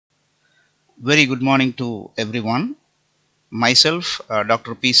Very good morning to everyone. Myself,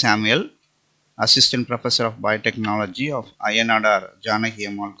 Dr. P. Samuel, Assistant Professor of Biotechnology of Ayya Nadar, Janaki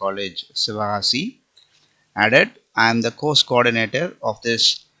Ammal College, Sivakasi. Added, I am the course coordinator of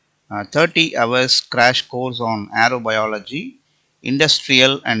this 30 hours crash course on Aerobiology,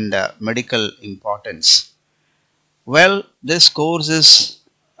 Industrial and Medical Importance. Well, this course is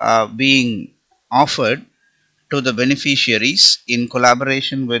being offered to the beneficiaries in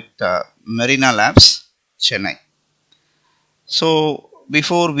collaboration with MARINA Labs, Chennai. So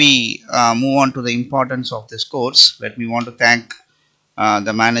before we move on to the importance of this course, let me want to thank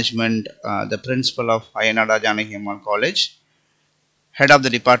the management, the principal of Ayya Nadar Janaki Ammal College, head of the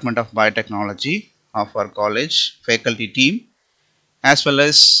Department of Biotechnology of our college, faculty team, as well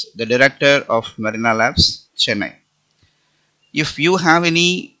as the director of MARINA Labs, Chennai. If you have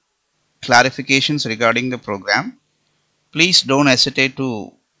any clarifications regarding the program, please don't hesitate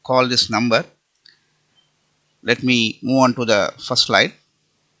to call this number. Let me move on to the first slide.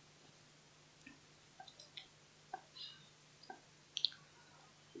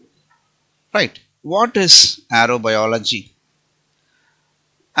 Right. What is aerobiology?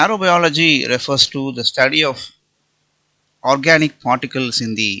 Aerobiology refers to the study of organic particles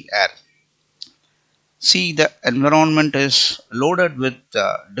in the air. See, the environment is loaded with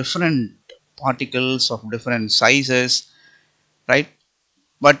different particles of different sizes, right?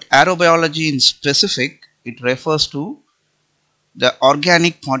 But aerobiology in specific, it refers to the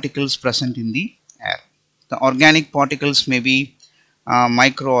organic particles present in the air. The organic particles may be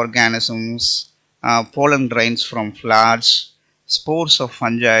microorganisms, pollen grains from flowers, spores of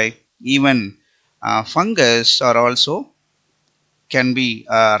fungi, even fungus are also can be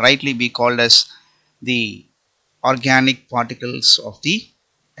rightly be called as the organic particles of the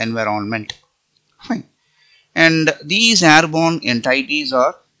environment. Fine. And these airborne entities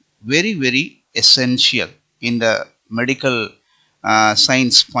are very essential in the medical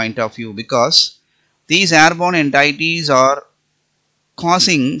science point of view, because these airborne entities are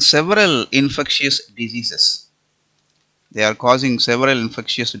causing several infectious diseases. They are causing several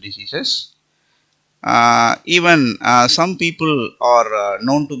infectious diseases. Even some people are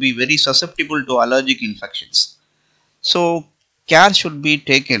known to be very susceptible to allergic infections. So care should be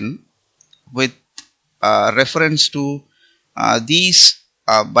taken with reference to these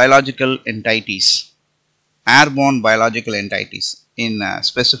biological entities, airborne biological entities in a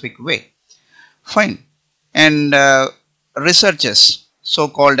specific way. Fine. And researchers,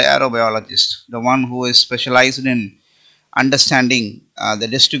 so-called aerobiologists, the one who is specialized in understanding the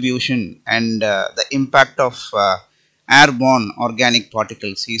distribution and the impact of airborne organic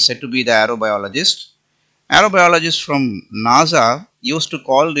particles, he is said to be the aerobiologist. Aerobiologists from NASA used to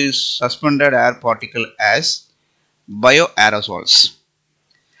call this suspended air particle as bioaerosols.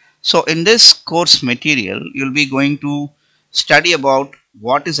 So in this course material, you will be going to study about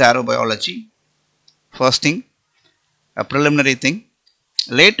what is aerobiology. First thing, a preliminary thing.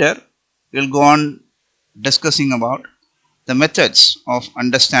 Later, we will go on discussing about the methods of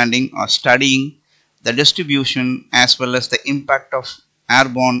understanding or studying the distribution as well as the impact of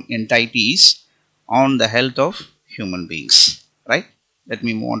airborne entities on the health of human beings. Right? Let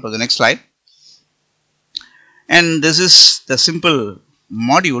me move on to the next slide. And this is the simple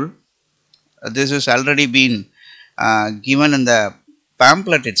module. This has already been given in the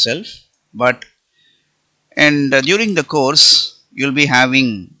pamphlet itself, but during the course you will be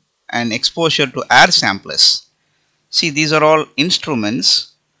having an exposure to air samplers. See, these are all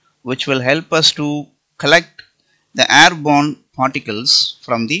instruments which will help us to collect the airborne particles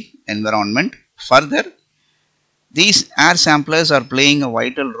from the environment. Further, these air samplers are playing a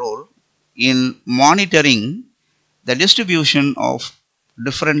vital role in monitoring the distribution of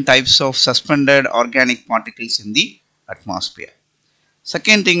different types of suspended organic particles in the atmosphere.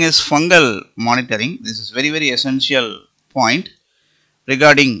 Second thing is fungal monitoring. This is very essential point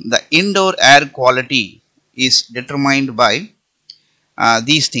regarding the indoor air quality is determined by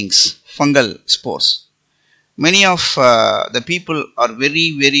these things, fungal spores. Many of the people are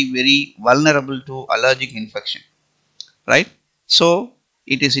very vulnerable to allergic infection, right? So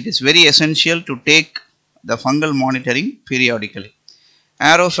it is very essential to take the fungal monitoring periodically.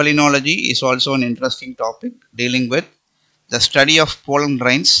 Aerophylinology is also an interesting topic dealing with the study of pollen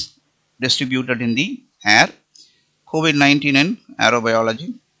grains distributed in the air. COVID-19 and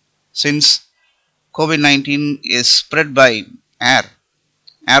aerobiology. Since COVID-19 is spread by air,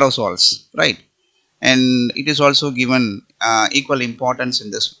 aerosols, right? And it is also given equal importance in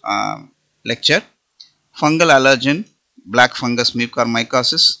this lecture. Fungal allergen, black fungus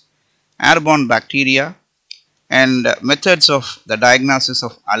mucormycosis, airborne bacteria, and methods of the diagnosis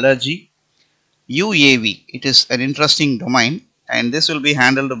of allergy, UAV, it is an interesting domain, and this will be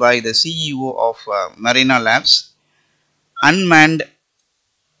handled by the CEO of MARINA Labs. Unmanned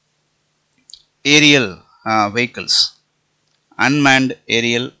Aerial Vehicles. Unmanned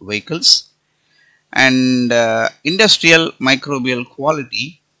Aerial Vehicles and industrial microbial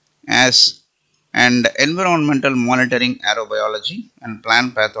quality as and environmental monitoring, aerobiology and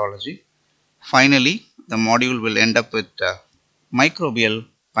plant pathology. Finally, the module will end up with microbial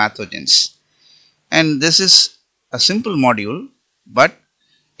pathogens. And this is a simple module, but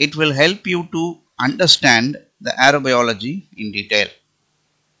it will help you to understand the aerobiology in detail.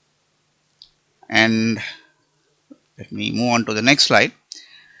 And let me move on to the next slide.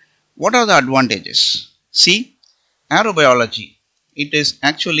 What are the advantages? See, aerobiology, it is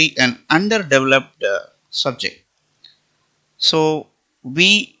actually an underdeveloped subject. So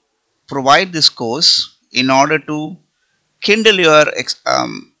we provide this course in order to kindle your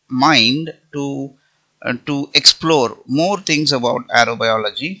mind to explore more things about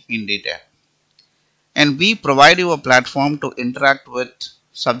aerobiology in detail. And we provide you a platform to interact with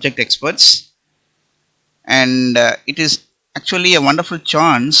subject experts, and it is actually a wonderful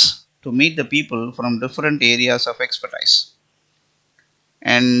chance to meet the people from different areas of expertise.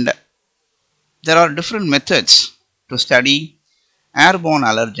 And there are different methods to study airborne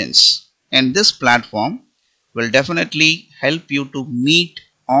allergens, and this platform will definitely help you to meet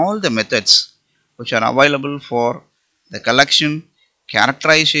all the methods which are available for the collection,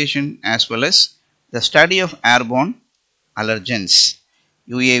 characterization as well as the study of airborne allergens,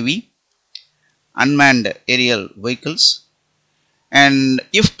 UAV, unmanned aerial vehicles, and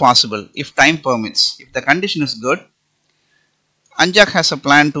if possible, if time permits, if the condition is good, ANJAC has a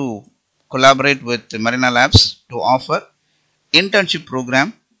plan to collaborate with MARINA Labs to offer internship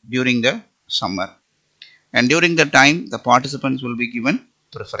program during the summer, and during the time the participants will be given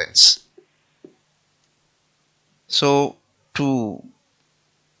preference. So to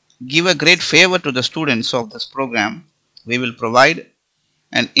give a great favor to the students of this program, we will provide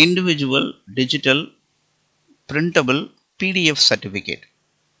an individual digital printable PDF certificate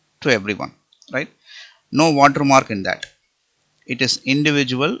to everyone, right? No watermark in that. It is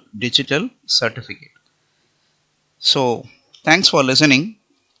individual digital certificate. So thanks for listening.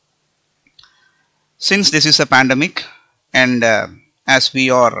 Since this is a pandemic, and as we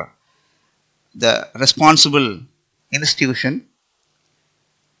are the responsible institution,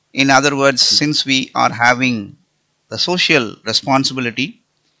 in other words, since we are having the social responsibility,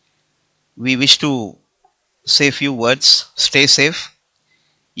 we wish to say few words. Stay safe,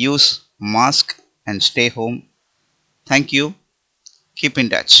 use mask and stay home. Thank you. Keep in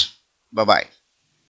touch. Bye bye.